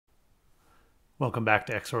Welcome back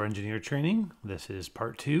to XSOAR Engineer Training. This is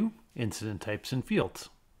part 2, Incident Types and Fields.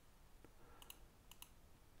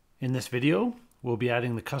 In this video, we'll be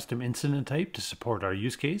adding the custom incident type to support our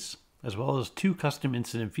use case, as well as 2 custom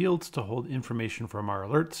incident fields to hold information from our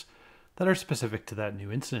alerts that are specific to that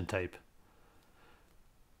new incident type.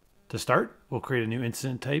 To start, we'll create a new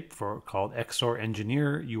incident type called XSOAR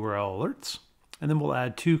Engineer URL Alerts, and then we'll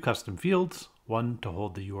add 2 custom fields, one to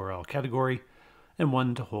hold the URL category, and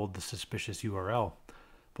one to hold the suspicious URL.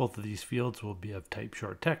 Both of these fields will be of type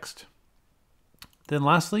short text. Then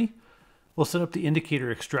lastly, we'll set up the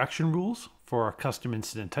indicator extraction rules for our custom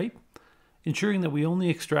incident type, ensuring that we only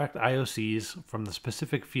extract IOCs from the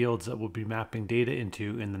specific fields that we'll be mapping data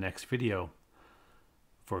into in the next video.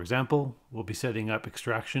 For example, we'll be setting up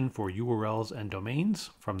extraction for URLs and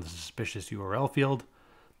domains from the suspicious URL field,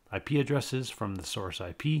 IP addresses from the source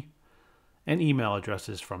IP, and email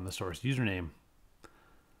addresses from the source username.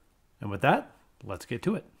 And with that, let's get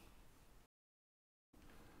to it.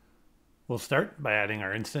 We'll start by adding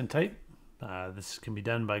our incident type. This can be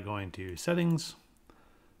done by going to Settings,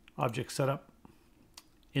 Object Setup,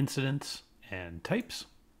 Incidents, and Types.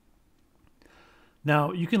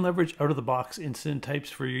 Now, you can leverage out-of-the-box incident types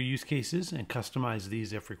for your use cases and customize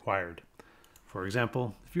these if required. For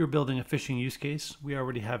example, if you're building a phishing use case, we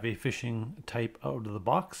already have a phishing type out of the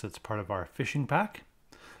box that's part of our phishing pack.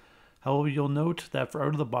 However, you'll note that for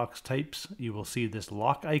out-of-the-box types, you will see this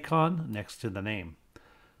lock icon next to the name.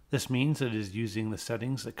 This means it is using the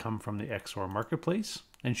settings that come from the XSOAR marketplace,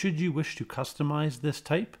 and should you wish to customize this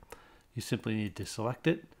type, you simply need to select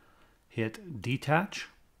it, hit detach,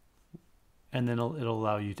 and then it'll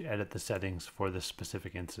allow you to edit the settings for this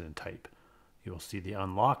specific incident type. You will see the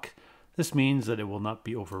unlock. This means that it will not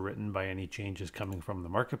be overwritten by any changes coming from the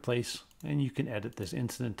marketplace, and you can edit this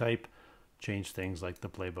incident type, change things like the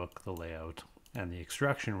playbook, the layout, and the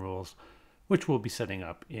extraction rules, which we'll be setting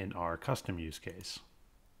up in our custom use case.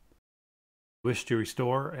 Wish to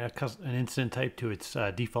restore an incident type to its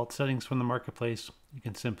default settings from the marketplace, you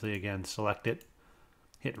can simply again select it,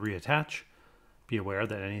 hit reattach. Be aware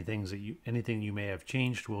that anything you may have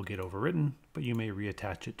changed will get overwritten, but you may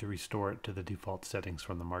reattach it to restore it to the default settings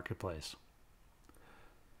from the marketplace.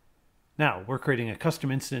 Now, we're creating a custom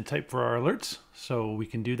incident type for our alerts, so we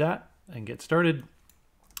can do that and get started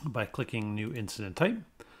by clicking New Incident Type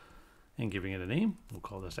and giving it a name. We'll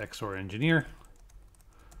call this XSOAR Engineer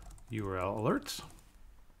URL Alerts.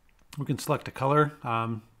 We can select a color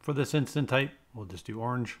for this incident type. We'll just do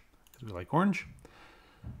orange because we like orange.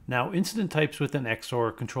 Now, incident types within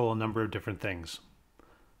XSOAR control a number of different things.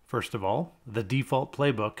 First of all, the default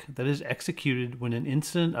playbook that is executed when an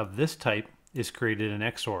incident of this type is created in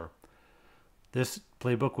XSOAR. This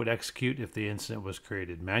playbook would execute if the incident was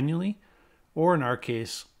created manually, or in our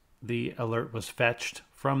case, the alert was fetched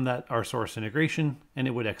from our source integration and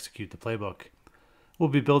it would execute the playbook. We'll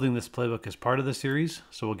be building this playbook as part of the series,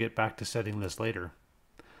 so we'll get back to setting this later.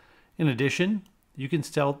 In addition, you can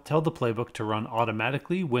tell the playbook to run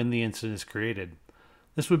automatically when the incident is created.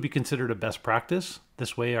 This would be considered a best practice.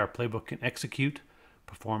 This way our playbook can execute,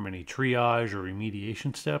 perform any triage or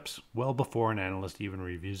remediation steps well before an analyst even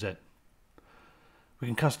reviews it. We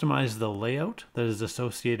can customize the layout that is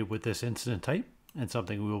associated with this incident type, and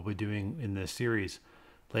something we will be doing in this series.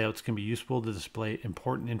 Layouts can be useful to display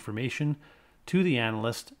important information to the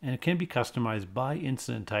analyst, and it can be customized by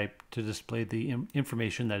incident type to display the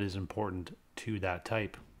information that is important to that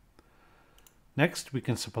type. Next, we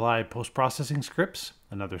can supply post-processing scripts,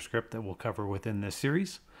 another script that we'll cover within this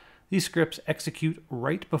series. These scripts execute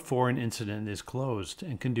right before an incident is closed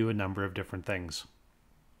and can do a number of different things.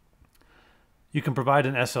 You can provide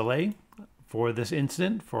an SLA for this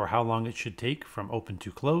incident for how long it should take from open to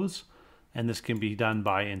close, and this can be done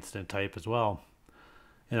by incident type as well.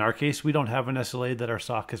 In our case, we don't have an SLA that our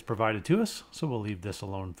SOC has provided to us, so we'll leave this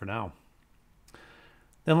alone for now.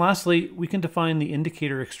 Then lastly, we can define the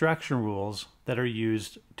indicator extraction rules that are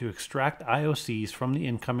used to extract IOCs from the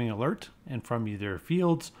incoming alert and from either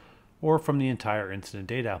fields or from the entire incident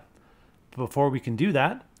data. But before we can do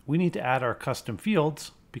that, we need to add our custom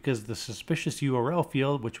fields because the suspicious URL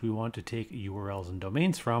field, which we want to take URLs and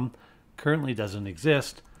domains from, currently doesn't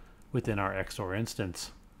exist within our XSOAR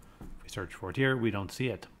instance. If we search for it here, we don't see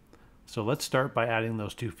it. So let's start by adding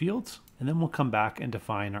those 2 fields, and then we'll come back and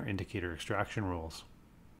define our indicator extraction rules.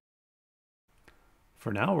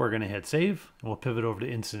 For now, we're going to hit save, and we'll pivot over to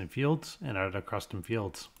incident fields and add our custom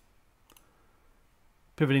fields.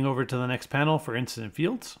 Pivoting over to the next panel for incident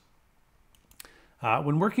fields.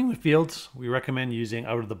 When working with fields, we recommend using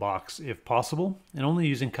out of the box if possible, and only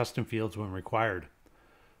using custom fields when required.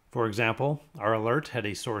 For example, our alert had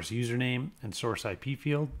a source username and source IP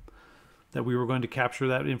field. that we were going to capture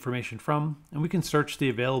that information from, and we can search the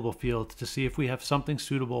available fields to see if we have something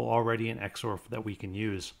suitable already in XSOAR that we can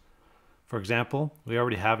use. For example, we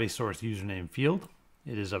already have a source username field.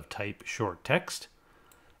 It is of type short text,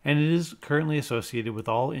 and it is currently associated with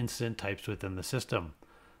all incident types within the system.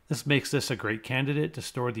 This makes this a great candidate to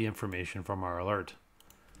store the information from our alert.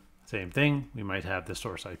 Same thing, we might have the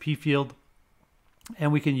source IP field,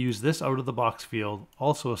 and we can use this out-of-the-box field,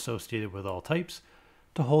 also associated with all types,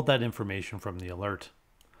 to hold that information from the alert.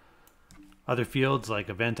 Other fields like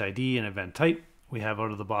event ID and event type we have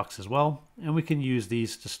out of the box as well, and we can use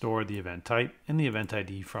these to store the event type and the event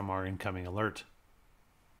ID from our incoming alert.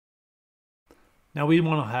 Now we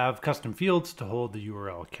want to have custom fields to hold the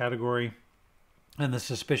URL category and the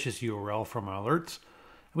suspicious URL from our alerts.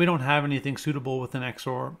 We don't have anything suitable within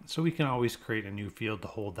XSOAR, so we can always create a new field to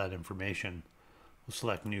hold that information. We'll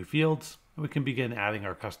select new fields, and we can begin adding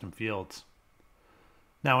our custom fields.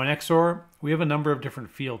 Now in XSOAR, we have a number of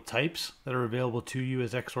different field types that are available to you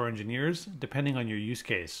as XSOAR engineers depending on your use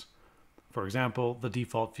case. For example, the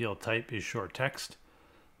default field type is short text,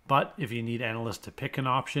 but if you need analysts to pick an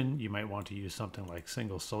option, you might want to use something like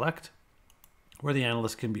single select, where the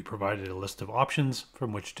analyst can be provided a list of options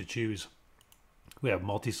from which to choose. We have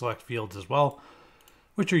multi-select fields as well,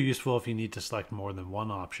 which are useful if you need to select more than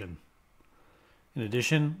one option. In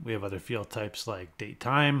addition, we have other field types like date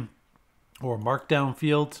time, or markdown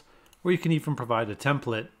fields, where you can even provide a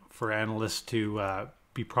template for analysts to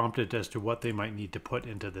be prompted as to what they might need to put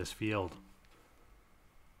into this field.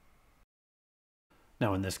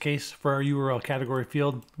 Now in this case, for our URL category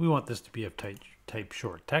field, we want this to be of type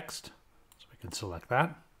short text, so we can select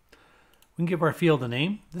that. We can give our field a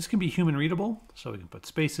name. This can be human readable, so we can put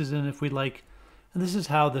spaces in if we like, and this is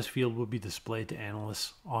how this field will be displayed to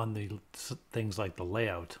analysts on the things like the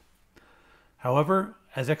layout. However,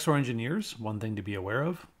 as XSOAR engineers, one thing to be aware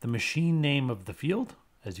of, the machine name of the field,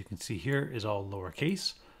 as you can see here, is all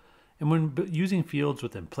lowercase. And when using fields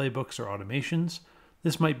within playbooks or automations,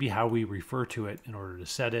 this might be how we refer to it in order to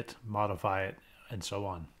set it, modify it, and so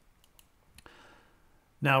on.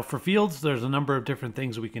 Now for fields, there's a number of different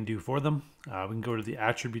things we can do for them. We can go to the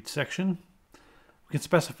attributes section. We can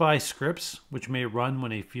specify scripts which may run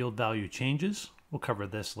when a field value changes. We'll cover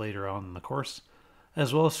this later on in the course,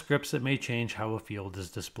 as well as scripts that may change how a field is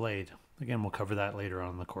displayed. Again, we'll cover that later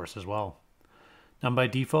on in the course as well. Now by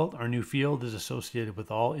default, our new field is associated with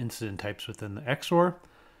all incident types within the XSOAR.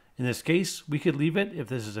 In this case, we could leave it if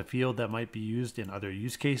this is a field that might be used in other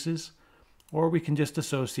use cases, or we can just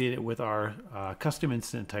associate it with our custom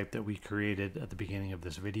incident type that we created at the beginning of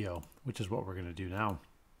this video, which is what we're going to do now.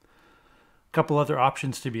 A couple other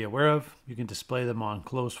options to be aware of. You can display them on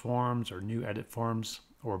closed forms or new edit forms,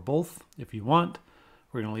 or both if you want.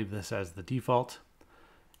 We're going to leave this as the default.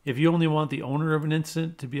 If you only want the owner of an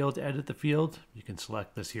incident to be able to edit the field, you can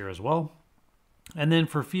select this here as well. And then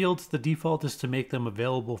for fields, the default is to make them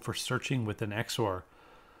available for searching within XSOAR.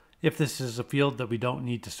 If this is a field that we don't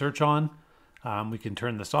need to search on, we can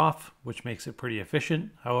turn this off, which makes it pretty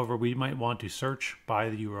efficient. However, we might want to search by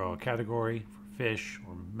the URL category for phish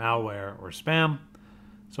or malware or spam.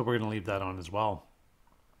 So we're going to leave that on as well.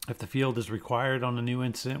 If the field is required on a new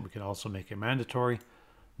incident, we can also make it mandatory.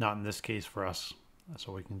 Not in this case for us,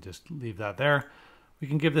 so we can just leave that there. We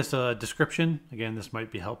can give this a description. Again, this might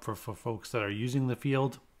be helpful for folks that are using the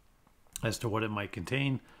field as to what it might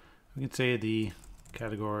contain. We can say the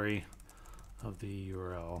category of the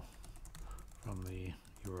URL from the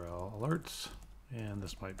URL alerts, and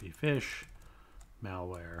this might be phish,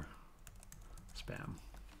 malware, spam.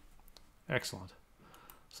 Excellent.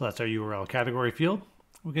 So that's our URL category field.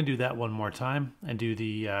 We can do that one more time and do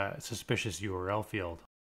the suspicious URL field.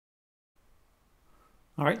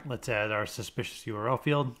 All right, let's add our suspicious URL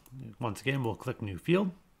field. Once again, we'll click New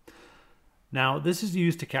Field. Now, this is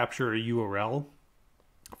used to capture a URL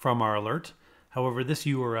from our alert. However, this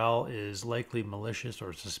URL is likely malicious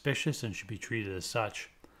or suspicious and should be treated as such.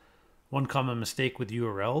 One common mistake with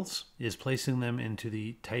URLs is placing them into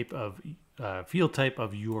the type of field type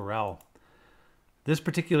of URL. This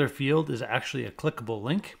particular field is actually a clickable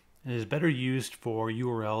link and is better used for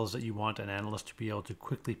URLs that you want an analyst to be able to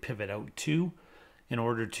quickly pivot out to in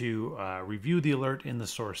order to review the alert in the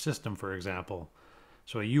source system, for example.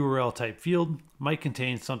 So a URL type field might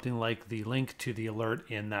contain something like the link to the alert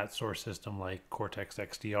in that source system like Cortex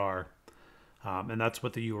XDR. And that's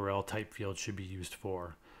what the URL type field should be used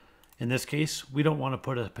for. In this case, we don't want to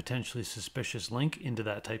put a potentially suspicious link into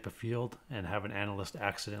that type of field and have an analyst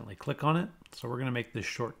accidentally click on it. So we're going to make this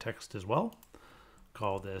short text as well.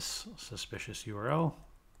 Call this suspicious URL.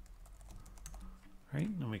 Right,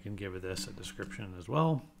 and we can give this a description as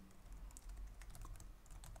well.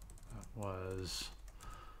 was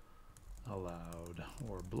allowed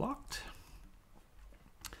or blocked.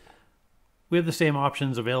 We have the same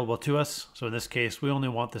options available to us. So in this case, we only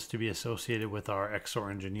want this to be associated with our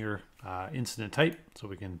XSOAR engineer incident type, so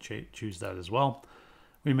we can choose that as well.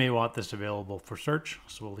 We may want this available for search,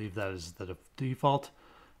 so we'll leave that as the default,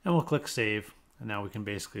 and we'll click save. And now we can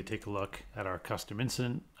basically take a look at our custom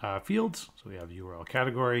incident fields. So we have URL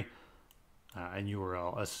category and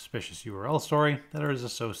URL, a suspicious URL story that is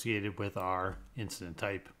associated with our incident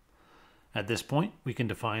type. At this point, we can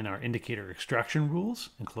define our indicator extraction rules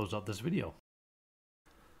and close out this video.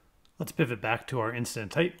 Let's pivot back to our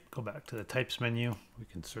incident type. Go back to the types menu. We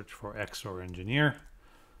can search for XSOAR engineer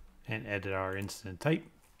and edit our incident type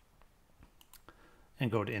and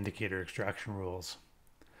go to indicator extraction rules.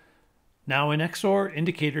 Now in XSOAR,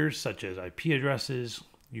 indicators such as IP addresses,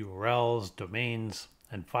 URLs, domains,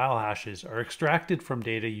 and file hashes are extracted from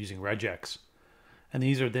data using regex. And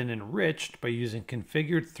these are then enriched by using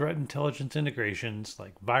configured threat intelligence integrations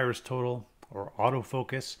like VirusTotal or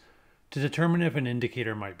autofocus to determine if an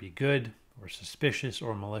indicator might be good or suspicious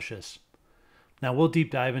or malicious. Now we'll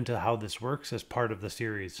deep dive into how this works as part of the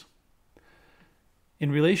series.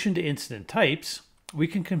 In relation to incident types, we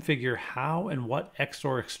can configure how and what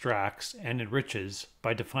XSOAR extracts and enriches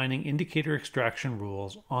by defining indicator extraction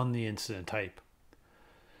rules on the incident type.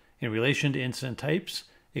 In relation to incident types,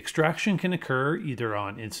 extraction can occur either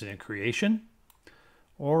on incident creation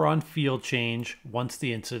or on field change once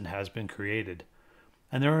the incident has been created.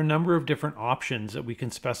 And there are a number of different options that we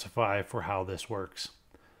can specify for how this works.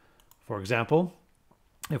 For example,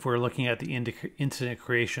 if we're looking at the incident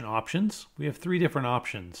creation options, we have 3 different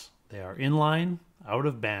options. They are inline, out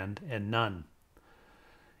of band, and none.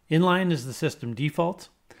 Inline is the system default,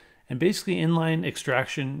 and basically inline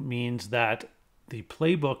extraction means that the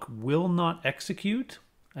playbook will not execute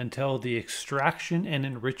until the extraction and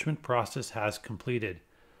enrichment process has completed.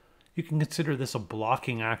 You can consider this a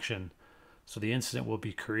blocking action. So the incident will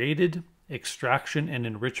be created, extraction and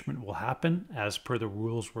enrichment will happen as per the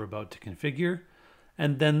rules we're about to configure,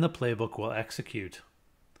 and then the playbook will execute.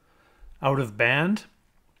 Out of band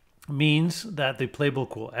means that the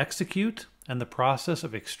playbook will execute and the process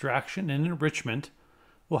of extraction and enrichment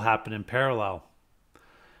will happen in parallel.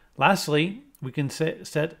 Lastly, we can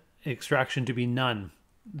set extraction to be none.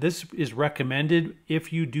 This is recommended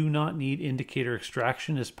if you do not need indicator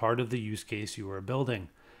extraction as part of the use case you are building.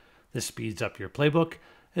 This speeds up your playbook,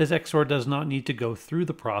 as XSOAR does not need to go through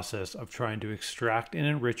the process of trying to extract and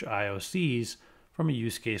enrich IOCs from a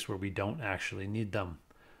use case where we don't actually need them.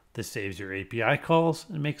 This saves your API calls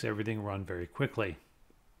and makes everything run very quickly.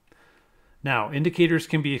 Now, indicators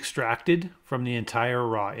can be extracted from the entire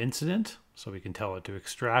raw incident, so we can tell it to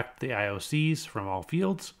extract the IOCs from all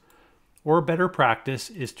fields, or a better practice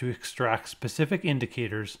is to extract specific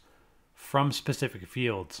indicators from specific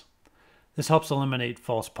fields. This helps eliminate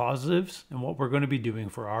false positives and what we're going to be doing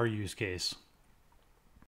for our use case.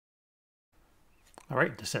 All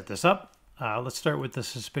right, to set this up, let's start with the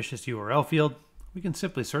suspicious URL field. We can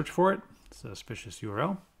simply search for it, suspicious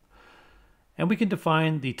URL, and we can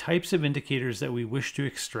define the types of indicators that we wish to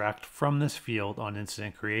extract from this field on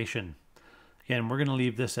incident creation. Again, we're going to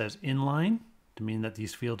leave this as inline to mean that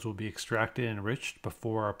these fields will be extracted and enriched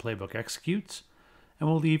before our playbook executes, and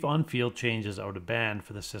we'll leave on field changes out of band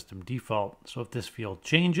for the system default. So if this field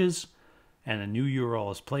changes and a new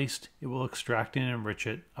URL is placed, it will extract and enrich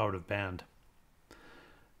it out of band.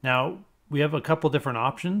 Now, we have a couple different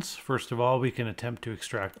options. First of all, we can attempt to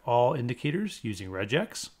extract all indicators using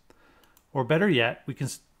regex, or better yet, we can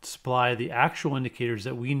supply the actual indicators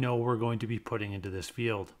that we know we're going to be putting into this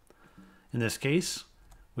field. In this case,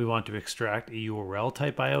 we want to extract a URL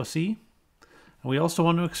type IOC, and we also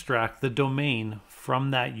want to extract the domain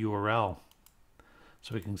from that URL.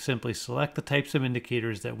 So we can simply select the types of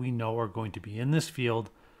indicators that we know are going to be in this field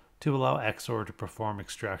to allow XSOAR to perform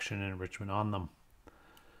extraction and enrichment on them.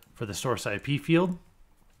 For the source IP field,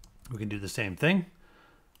 we can do the same thing.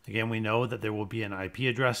 Again, we know that there will be an IP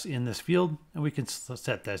address in this field, and we can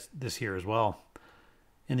set this here as well.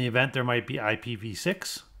 In the event there might be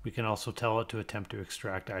IPv6, we can also tell it to attempt to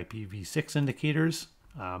extract IPv6 indicators,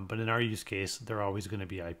 but in our use case, they're always going to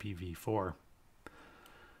be IPv4.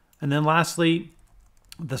 And then lastly,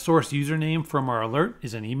 the source username from our alert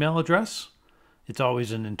is an email address. It's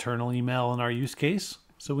always an internal email in our use case,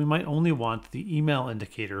 so we might only want the email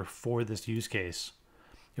indicator for this use case.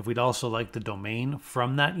 If we'd also like the domain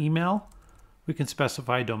from that email, we can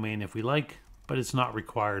specify domain if we like, but it's not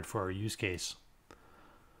required for our use case.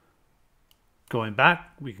 Going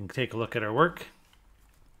back, we can take a look at our work.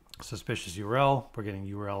 Suspicious URL, we're getting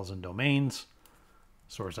URLs and domains.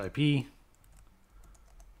 Source IP,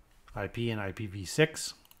 IP and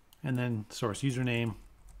IPv6, and then source username.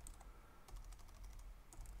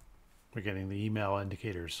 We're getting the email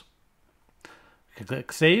indicators. We can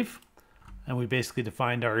click save, and we basically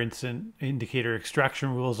defined our incident indicator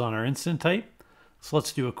extraction rules on our incident type. So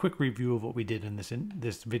let's do a quick review of what we did in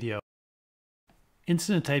this video.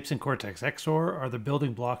 Incident types in Cortex XSOAR are the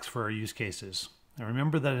building blocks for our use cases. Now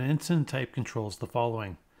remember that an incident type controls the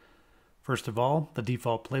following. First of all, the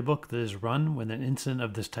default playbook that is run when an incident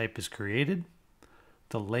of this type is created,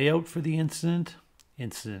 the layout for the incident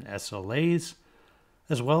SLAs,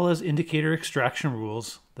 as well as indicator extraction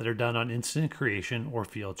rules that are done on incident creation or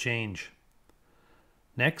field change.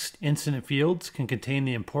 Next, incident fields can contain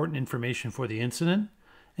the important information for the incident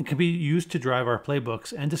and can be used to drive our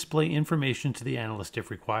playbooks and display information to the analyst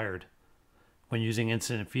if required. When using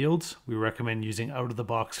incident fields, we recommend using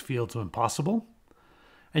out-of-the-box fields when possible,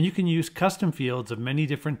 and you can use custom fields of many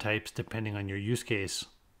different types depending on your use case.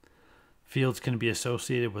 Fields can be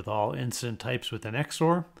associated with all incident types within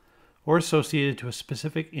XSOAR, or associated to a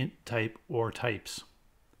specific int type or types.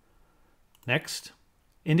 Next,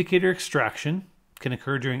 indicator extraction can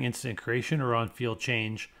occur during incident creation or on field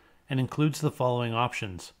change and includes the following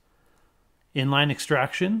options. Inline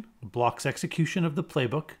extraction blocks execution of the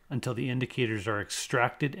playbook until the indicators are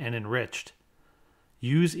extracted and enriched.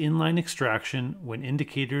 Use inline extraction when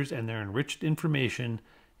indicators and their enriched information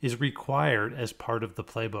is required as part of the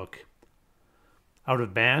playbook. Out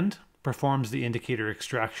of band performs the indicator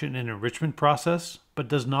extraction and enrichment process, but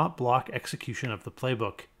does not block execution of the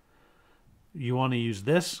playbook. You want to use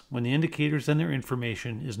this when the indicators and their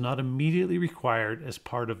information is not immediately required as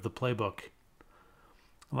part of the playbook.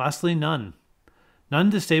 Lastly, none. None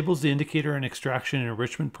disables the indicator and extraction and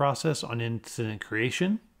enrichment process on incident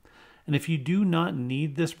creation. And if you do not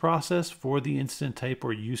need this process for the incident type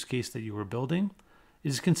or use case that you are building, it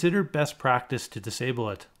is considered best practice to disable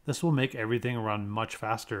it. This will make everything run much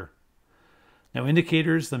faster. Now,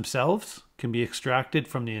 indicators themselves can be extracted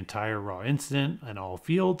from the entire raw incident and all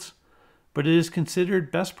fields, but it is considered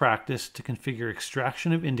best practice to configure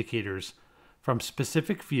extraction of indicators from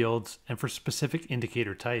specific fields and for specific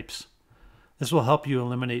indicator types. This will help you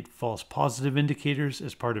eliminate false positive indicators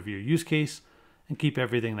as part of your use case and keep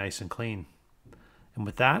everything nice and clean. And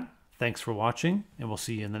with that, thanks for watching, and we'll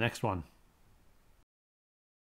see you in the next one.